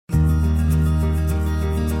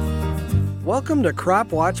Welcome to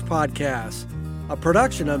Crop Watch Podcast, a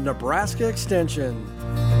production of Nebraska Extension.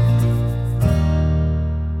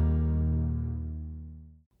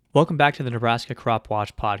 Welcome back to the Nebraska Crop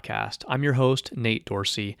Watch Podcast. I'm your host, Nate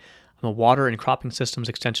Dorsey. I'm a water and cropping systems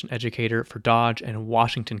extension educator for Dodge and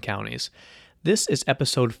Washington counties. This is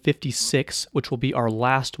episode 56, which will be our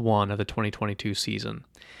last one of the 2022 season.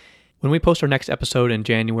 When we post our next episode in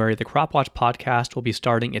January, the Crop Watch Podcast will be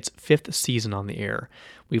starting its 5th season on the air.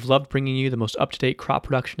 We've loved bringing you the most up-to-date crop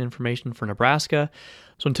production information for Nebraska.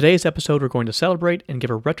 So in today's episode, we're going to celebrate and give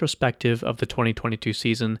a retrospective of the 2022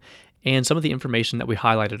 season and some of the information that we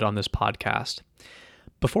highlighted on this podcast.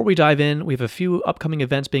 Before we dive in, we have a few upcoming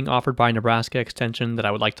events being offered by Nebraska Extension that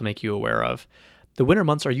I would like to make you aware of. The winter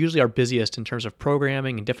months are usually our busiest in terms of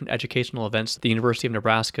programming and different educational events the University of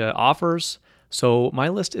Nebraska offers, so my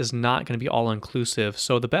list is not going to be all-inclusive,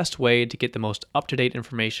 so the best way to get the most up-to-date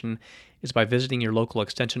information is by visiting your local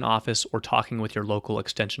extension office or talking with your local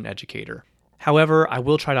extension educator. However, I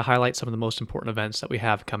will try to highlight some of the most important events that we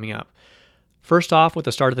have coming up. First off, with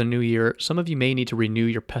the start of the new year, some of you may need to renew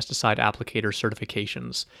your pesticide applicator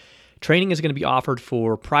certifications. Training is going to be offered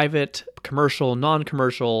for private, commercial,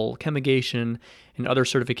 non-commercial, chemigation, and other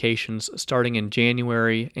certifications starting in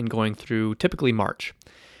January and going through typically March.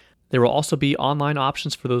 There will also be online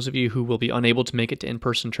options for those of you who will be unable to make it to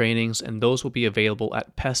in-person trainings, and those will be available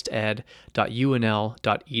at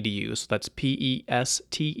pested.unl.edu. So that's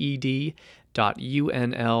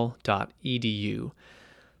pested.unl.edu.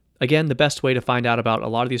 Again, the best way to find out about a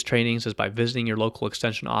lot of these trainings is by visiting your local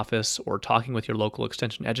extension office or talking with your local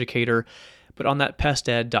extension educator. But on that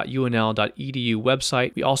pested.unl.edu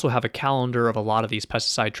website, we also have a calendar of a lot of these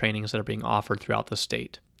pesticide trainings that are being offered throughout the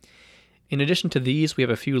state. In addition to these, we have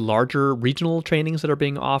a few larger regional trainings that are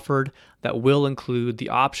being offered that will include the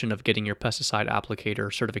option of getting your pesticide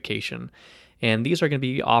applicator certification. And these are going to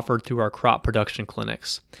be offered through our crop production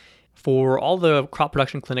clinics. For all the crop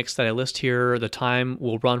production clinics that I list here, the time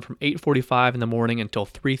will run from 8:45 in the morning until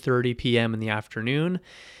 3:30 p.m. in the afternoon.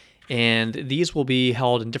 And these will be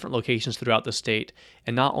held in different locations throughout the state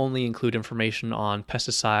and not only include information on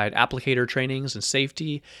pesticide applicator trainings and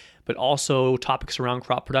safety, but also topics around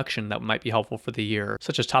crop production that might be helpful for the year,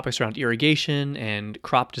 such as topics around irrigation and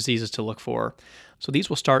crop diseases to look for. So these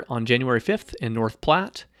will start on January 5th in North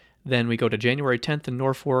Platte. Then we go to January 10th in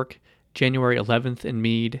Norfolk, January 11th in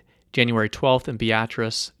Meade, January 12th in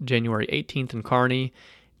Beatrice, January 18th in Kearney,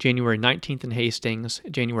 January 19th in Hastings,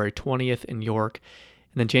 January 20th in York,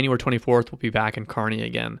 and then January 24th we'll be back in Kearney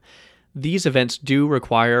again. These events do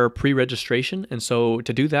require pre-registration, and so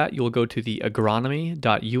to do that, you'll go to the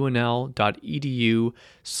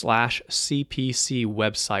agronomy.unl.edu/CPC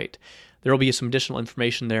website. There will be some additional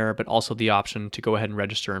information there, but also the option to go ahead and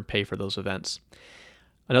register and pay for those events.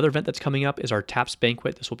 Another event that's coming up is our TAPS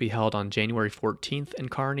Banquet. This will be held on January 14th in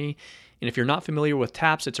Kearney. And if you're not familiar with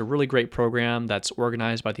TAPS, it's a really great program that's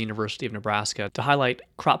organized by the University of Nebraska to highlight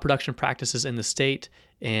crop production practices in the state.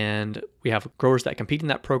 And we have growers that compete in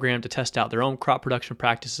that program to test out their own crop production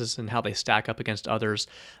practices and how they stack up against others.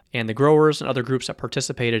 And the growers and other groups that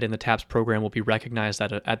participated in the TAPS program will be recognized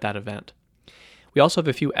at that event. We also have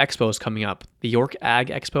a few expos coming up. The York Ag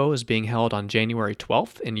Expo is being held on January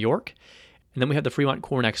 12th in York. And then we have the Fremont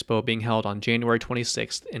Corn Expo being held on January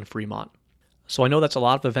 26th in Fremont. So I know that's a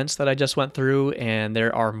lot of events that I just went through, and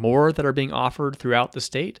there are more that are being offered throughout the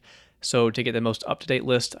state. So to get the most up-to-date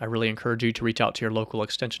list, I really encourage you to reach out to your local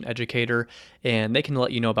extension educator, and they can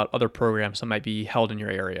let you know about other programs that might be held in your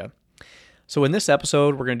area. So in this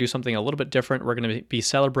episode, we're going to do something a little bit different. We're going to be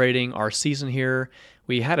celebrating our season here.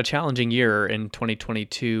 We had a challenging year in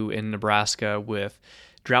 2022 in Nebraska with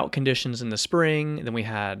drought conditions in the spring. And then we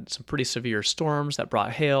had some pretty severe storms that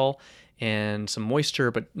brought hail and some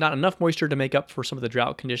moisture, but not enough moisture to make up for some of the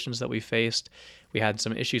drought conditions that we faced. We had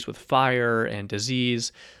some issues with fire and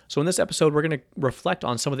disease. So in this episode, we're going to reflect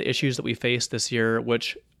on some of the issues that we faced this year,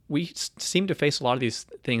 which we seem to face a lot of these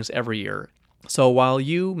things every year. So while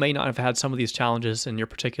you may not have had some of these challenges in your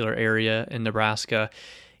particular area in Nebraska,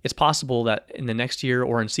 it's possible that in the next year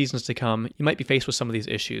or in seasons to come, you might be faced with some of these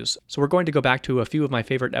issues. So we're going to go back to a few of my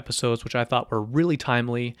favorite episodes, which I thought were really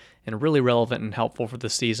timely and really relevant and helpful for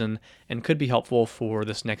this season and could be helpful for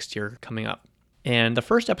this next year coming up. And the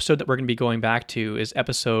first episode that we're going to be going back to is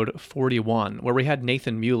episode 41, where we had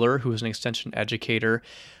Nathan Mueller, who is an extension educator,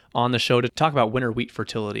 on the show to talk about winter wheat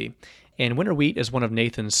fertility. And winter wheat is one of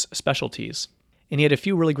Nathan's specialties. And he had a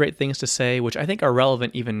few really great things to say, which I think are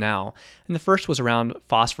relevant even now. And the first was around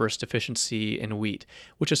phosphorus deficiency in wheat,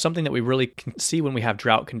 which is something that we really can see when we have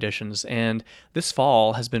drought conditions. And this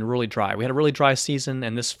fall has been really dry. We had a really dry season,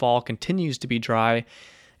 and this fall continues to be dry.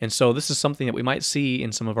 And so this is something that we might see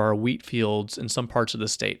in some of our wheat fields in some parts of the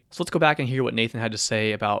state. So let's go back and hear what Nathan had to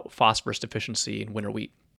say about phosphorus deficiency in winter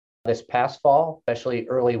wheat. This past fall, especially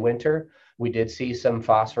early winter, we did see some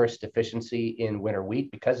phosphorus deficiency in winter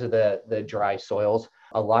wheat because of the dry soils.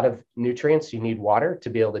 A lot of nutrients, you need water to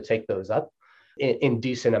be able to take those up in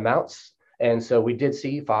decent amounts. And so we did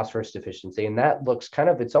see phosphorus deficiency, and that looks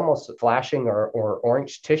it's almost flashing or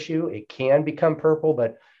orange tissue. It can become purple,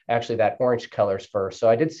 but actually that orange color's first. So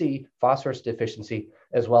I did see phosphorus deficiency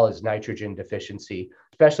as well as nitrogen deficiency,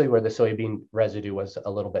 especially where the soybean residue was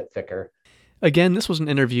a little bit thicker. Again, this was an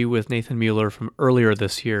interview with Nathan Mueller from earlier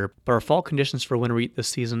this year, but our fall conditions for winter wheat this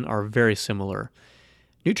season are very similar.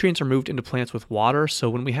 Nutrients are moved into plants with water, so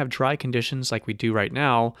when we have dry conditions like we do right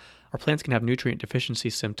now, our plants can have nutrient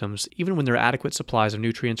deficiency symptoms even when there are adequate supplies of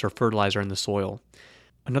nutrients or fertilizer in the soil.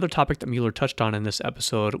 Another topic that Mueller touched on in this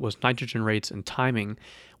episode was nitrogen rates and timing,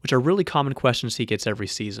 which are really common questions he gets every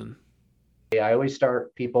season. I always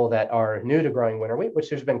start people that are new to growing winter wheat,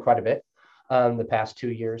 which there's been quite a bit the past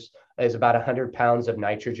 2 years, is about 100 pounds of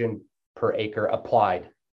nitrogen per acre applied,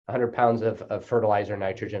 100 pounds of fertilizer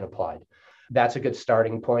nitrogen applied. That's a good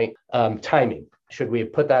starting point. Timing. Should we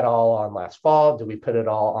have put that all on last fall? Do we put it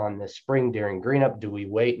all on this spring during green up? Do we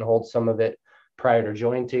wait and hold some of it prior to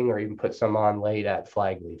jointing, or even put some on late at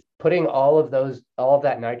flag leaf? Putting all of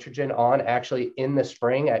that nitrogen on actually in the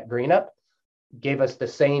spring at green up gave us the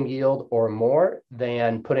same yield or more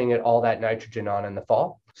than putting all that nitrogen on in the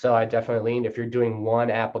fall. So I definitely lean, if you're doing one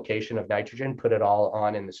application of nitrogen, put it all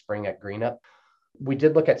on in the spring at green up. We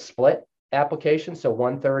did look at split applications, so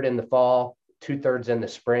 1/3 in the fall, 2/3 in the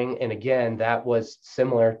spring. And again, that was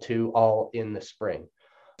similar to all in the spring.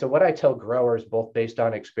 So what I tell growers, both based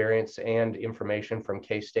on experience and information from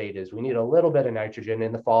K-State, is we need a little bit of nitrogen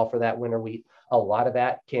in the fall for that winter wheat. A lot of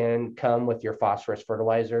that can come with your phosphorus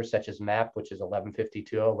fertilizers, such as MAP, which is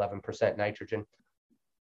 1152, 11% nitrogen.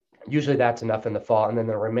 Usually that's enough in the fall, and then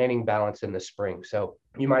the remaining balance in the spring. So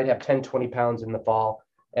you might have 10, 20 pounds in the fall,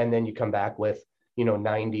 and then you come back with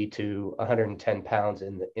 90 to 110 pounds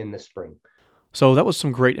in the spring. So that was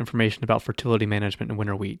some great information about fertility management in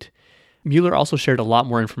winter wheat. Mueller also shared a lot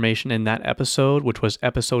more information in that episode, which was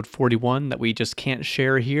episode 41, that we just can't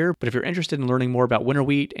share here. But if you're interested in learning more about winter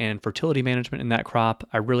wheat and fertility management in that crop,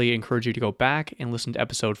 I really encourage you to go back and listen to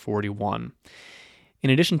episode 41. In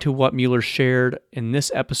addition to what Mueller shared in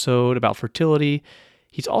this episode about fertility,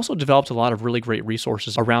 he's also developed a lot of really great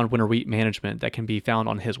resources around winter wheat management that can be found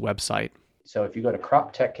on his website. So if you go to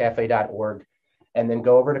croptechcafe.org, and then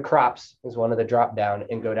go over to crops is one of the drop down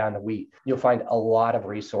and go down to wheat, you'll find a lot of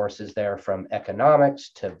resources there, from economics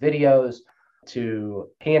to videos to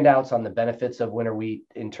handouts on the benefits of winter wheat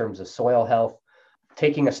in terms of soil health.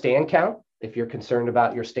 Taking a stand count, if you're concerned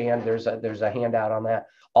about your stand, there's a handout on that.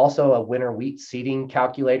 Also a winter wheat seeding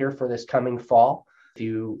calculator for this coming fall. If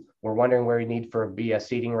you were wondering where you need be a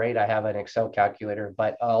seeding rate, I have an Excel calculator,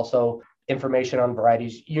 but also information on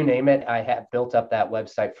varieties, you name it. I have built up that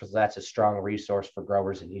website, because that's a strong resource for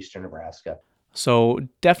growers in eastern Nebraska. So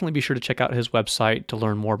definitely be sure to check out his website to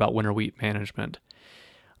learn more about winter wheat management.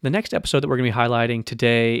 The next episode that we're going to be highlighting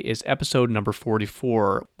today is episode number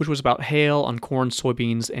 44, which was about hail on corn,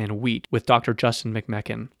 soybeans, and wheat with Dr. Justin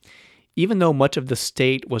McMecken. Even though much of the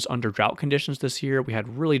state was under drought conditions this year, we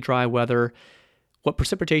had really dry weather. What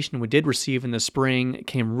precipitation we did receive in the spring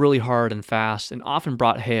came really hard and fast and often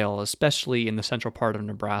brought hail, especially in the central part of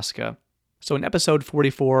Nebraska. So in episode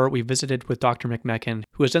 44, we visited with Dr. McMecken,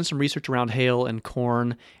 who has done some research around hail and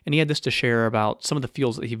corn, and he had this to share about some of the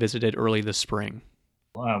fields that he visited early this spring.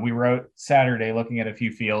 We were out Saturday looking at a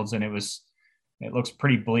few fields, and it looks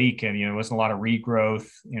pretty bleak, and it wasn't a lot of regrowth.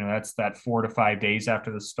 That's that 4 to 5 days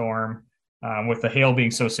after the storm. With the hail being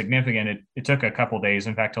so significant, it took a couple days,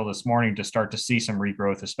 in fact, till this morning, to start to see some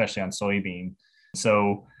regrowth, especially on soybean.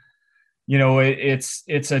 So, it's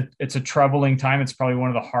a troubling time. It's probably one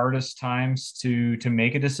of the hardest times to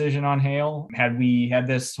make a decision on hail. Had we had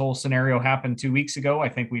this whole scenario happen 2 weeks ago, I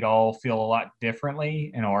think we'd all feel a lot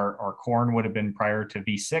differently. Our corn would have been prior to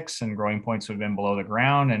V6, and growing points would have been below the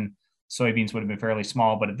ground, and soybeans would have been fairly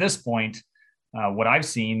small. But at this point, what I've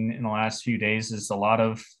seen in the last few days is a lot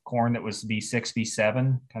of corn that was V6, V7,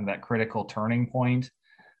 kind of that critical turning point,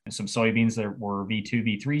 and some soybeans that were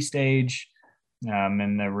V2, V3 stage.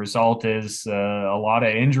 And the result is a lot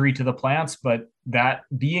of injury to the plants. But that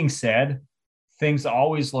being said, things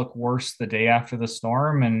always look worse the day after the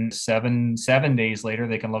storm, and seven days later,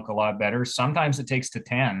 they can look a lot better. Sometimes it takes to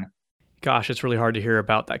 10. Gosh, it's really hard to hear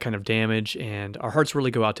about that kind of damage, and our hearts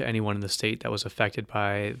really go out to anyone in the state that was affected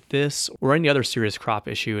by this or any other serious crop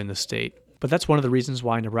issue in the state. But that's one of the reasons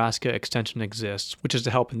why Nebraska Extension exists, which is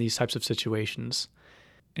to help in these types of situations.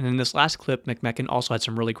 And in this last clip, McMecken also had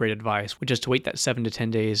some really great advice, which is to wait that 7 to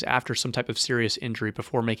 10 days after some type of serious injury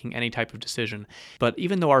before making any type of decision. But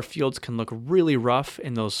even though our fields can look really rough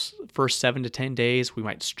in those first 7 to 10 days, we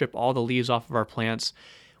might strip all the leaves off of our plants,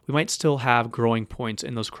 we might still have growing points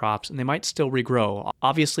in those crops, and they might still regrow.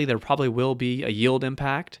 Obviously, there probably will be a yield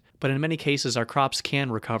impact, but in many cases, our crops can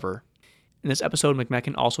recover. In this episode,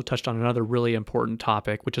 McMecken also touched on another really important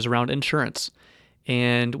topic, which is around insurance.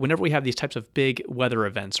 And whenever we have these types of big weather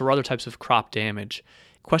events or other types of crop damage,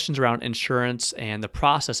 questions around insurance and the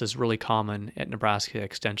process is really common at Nebraska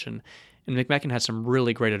Extension. And McMecken has some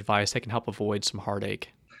really great advice that can help avoid some heartache.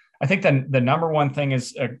 I think the number one thing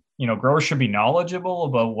is, growers should be knowledgeable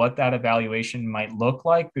about what that evaluation might look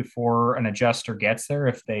like before an adjuster gets there,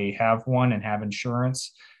 if they have one and have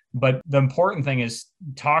insurance. But the important thing is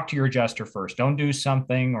talk to your adjuster first. Don't do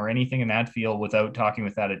something or anything in that field without talking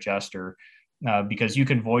with that adjuster. Because you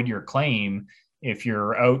can void your claim if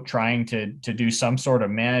you're out trying to do some sort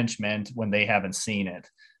of management when they haven't seen it.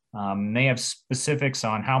 They have specifics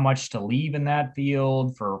on how much to leave in that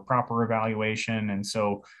field for proper evaluation. And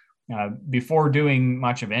so before doing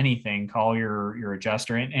much of anything, call your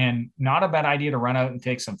adjuster. And not a bad idea to run out and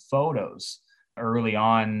take some photos early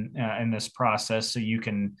on in this process so you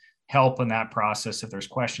can help in that process if there's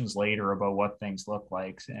questions later about what things look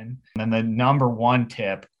like. And then the number one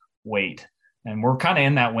tip, wait. And we're kind of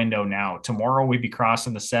in that window now. Tomorrow we'd be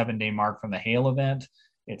crossing the 7-day mark from the hail event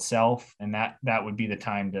itself. And that would be the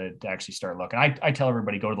time to actually start looking. I tell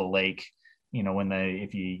everybody, go to the lake,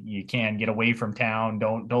 if you can get away from town,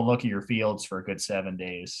 don't look at your fields for a good 7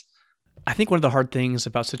 days. I think one of the hard things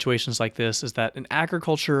about situations like this is that in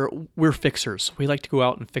agriculture, we're fixers. We like to go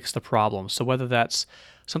out and fix the problem. So whether that's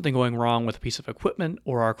something going wrong with a piece of equipment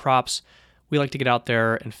or our crops, we like to get out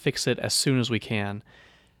there and fix it as soon as we can.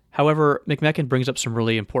 However, McMecken brings up some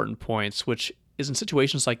really important points, which is in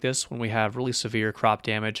situations like this, when we have really severe crop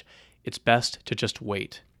damage, it's best to just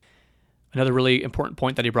wait. Another really important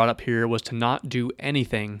point that he brought up here was to not do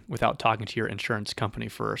anything without talking to your insurance company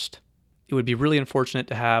first. It would be really unfortunate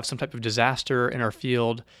to have some type of disaster in our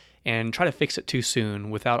field and try to fix it too soon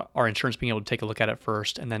without our insurance being able to take a look at it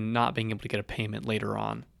first and then not being able to get a payment later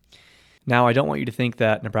on. Now, I don't want you to think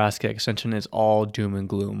that Nebraska Extension is all doom and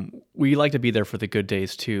gloom. We like to be there for the good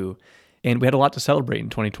days too, and we had a lot to celebrate in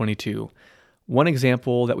 2022. One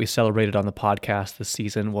example that we celebrated on the podcast this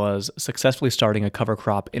season was successfully starting a cover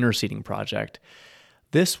crop interseeding project.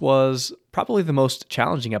 This was probably the most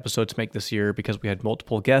challenging episode to make this year because we had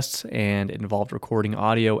multiple guests and it involved recording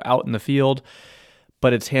audio out in the field,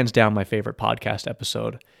 but it's hands down my favorite podcast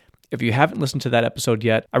episode. If you haven't listened to that episode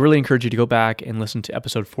yet, I really encourage you to go back and listen to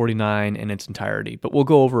episode 49 in its entirety, but we'll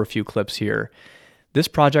go over a few clips here. This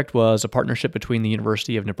project was a partnership between the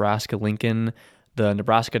University of Nebraska-Lincoln, the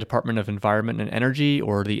Nebraska Department of Environment and Energy,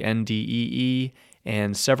 or the NDEE,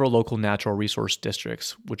 and several local natural resource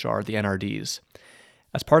districts, which are the NRDs.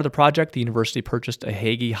 As part of the project, the university purchased a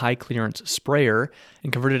Hagie high-clearance sprayer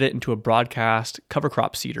and converted it into a broadcast cover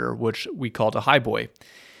crop seeder, which we called a highboy.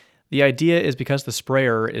 The idea is because the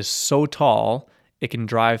sprayer is so tall, it can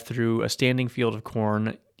drive through a standing field of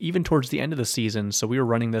corn even towards the end of the season. So we were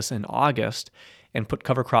running this in August and put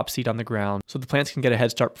cover crop seed on the ground so the plants can get a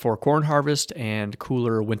head start before corn harvest and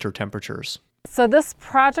cooler winter temperatures. So this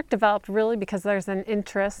project developed really because there's an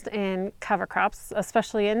interest in cover crops,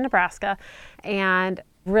 especially in Nebraska, and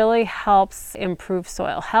really helps improve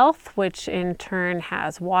soil health, which in turn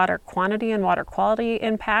has water quantity and water quality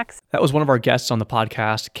impacts. That was one of our guests on the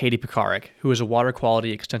podcast, Katie Pekarik, who is a water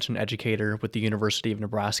quality extension educator with the University of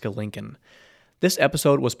Nebraska-Lincoln. This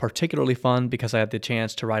episode was particularly fun because I had the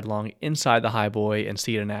chance to ride along inside the highboy and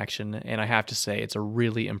see it in action, and I have to say it's a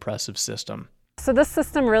really impressive system. So this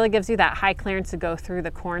system really gives you that high clearance to go through the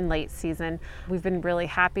corn late season. We've been really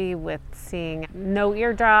happy with seeing no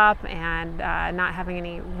eardrop and not having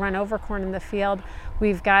any run over corn in the field.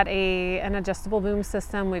 We've got an adjustable boom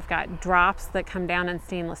system. We've got drops that come down in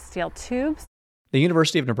stainless steel tubes. The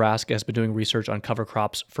University of Nebraska has been doing research on cover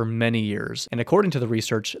crops for many years, and according to the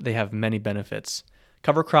research, they have many benefits.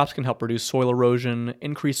 Cover crops can help reduce soil erosion,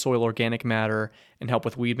 increase soil organic matter, and help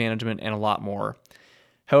with weed management and a lot more.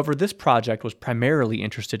 However, this project was primarily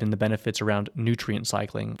interested in the benefits around nutrient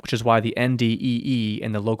cycling, which is why the NDEE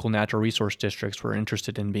and the local natural resource districts were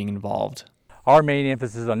interested in being involved. Our main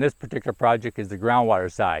emphasis on this particular project is the groundwater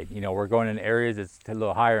side. We're going in areas that's a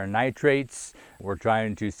little higher in nitrates. We're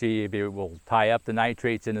trying to see if it will tie up the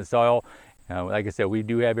nitrates in the soil. Like I said, we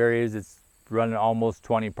do have areas that's running almost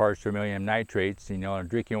 20 parts per million nitrates. Our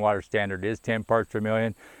drinking water standard is 10 parts per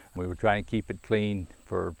million. We were trying to keep it clean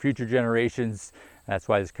for future generations. That's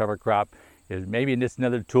why this cover crop is maybe just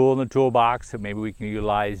another tool in the toolbox that maybe we can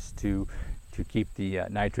utilize to keep the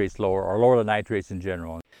nitrates lower or lower the nitrates in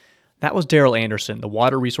general. That was Daryl Anderson, the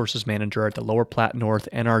Water Resources Manager at the Lower Platte North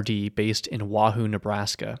NRD based in Wahoo,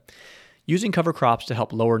 Nebraska. Using cover crops to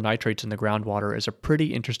help lower nitrates in the groundwater is a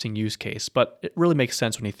pretty interesting use case, but it really makes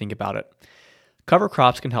sense when you think about it. Cover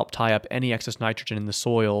crops can help tie up any excess nitrogen in the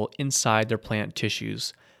soil inside their plant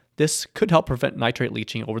tissues. This could help prevent nitrate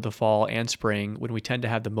leaching over the fall and spring when we tend to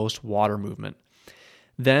have the most water movement.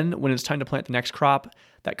 Then, when it's time to plant the next crop,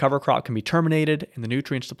 that cover crop can be terminated and the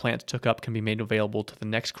nutrients the plants took up can be made available to the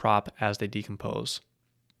next crop as they decompose.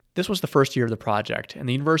 This was the first year of the project, and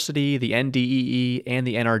the university, the NDEE, and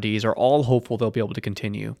the NRDs are all hopeful they'll be able to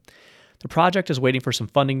continue. The project is waiting for some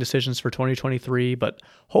funding decisions for 2023, but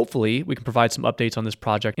hopefully we can provide some updates on this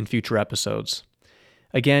project in future episodes.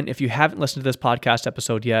 Again, if you haven't listened to this podcast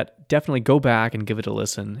episode yet, definitely go back and give it a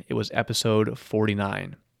listen. It was episode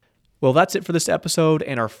 49. Well, that's it for this episode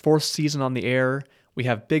and our 4th season on the air. We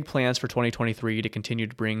have big plans for 2023 to continue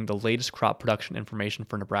to bring the latest crop production information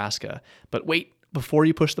for Nebraska. But wait, before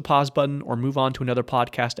you push the pause button or move on to another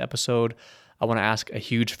podcast episode, I want to ask a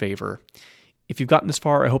huge favor. If you've gotten this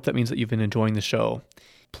far, I hope that means that you've been enjoying the show.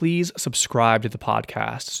 Please subscribe to the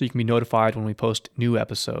podcast so you can be notified when we post new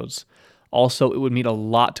episodes. Also, it would mean a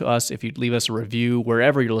lot to us if you'd leave us a review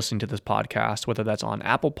wherever you're listening to this podcast, whether that's on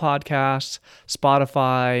Apple Podcasts,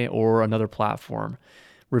 Spotify, or another platform.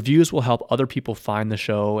 Reviews will help other people find the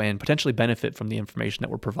show and potentially benefit from the information that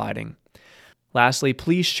we're providing. Lastly,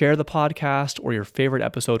 please share the podcast or your favorite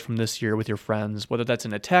episode from this year with your friends, whether that's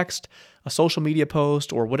in a text, a social media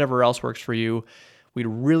post, or whatever else works for you. We'd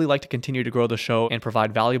really like to continue to grow the show and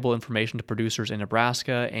provide valuable information to producers in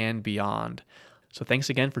Nebraska and beyond. So thanks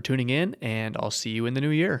again for tuning in, and I'll see you in the new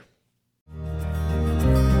year.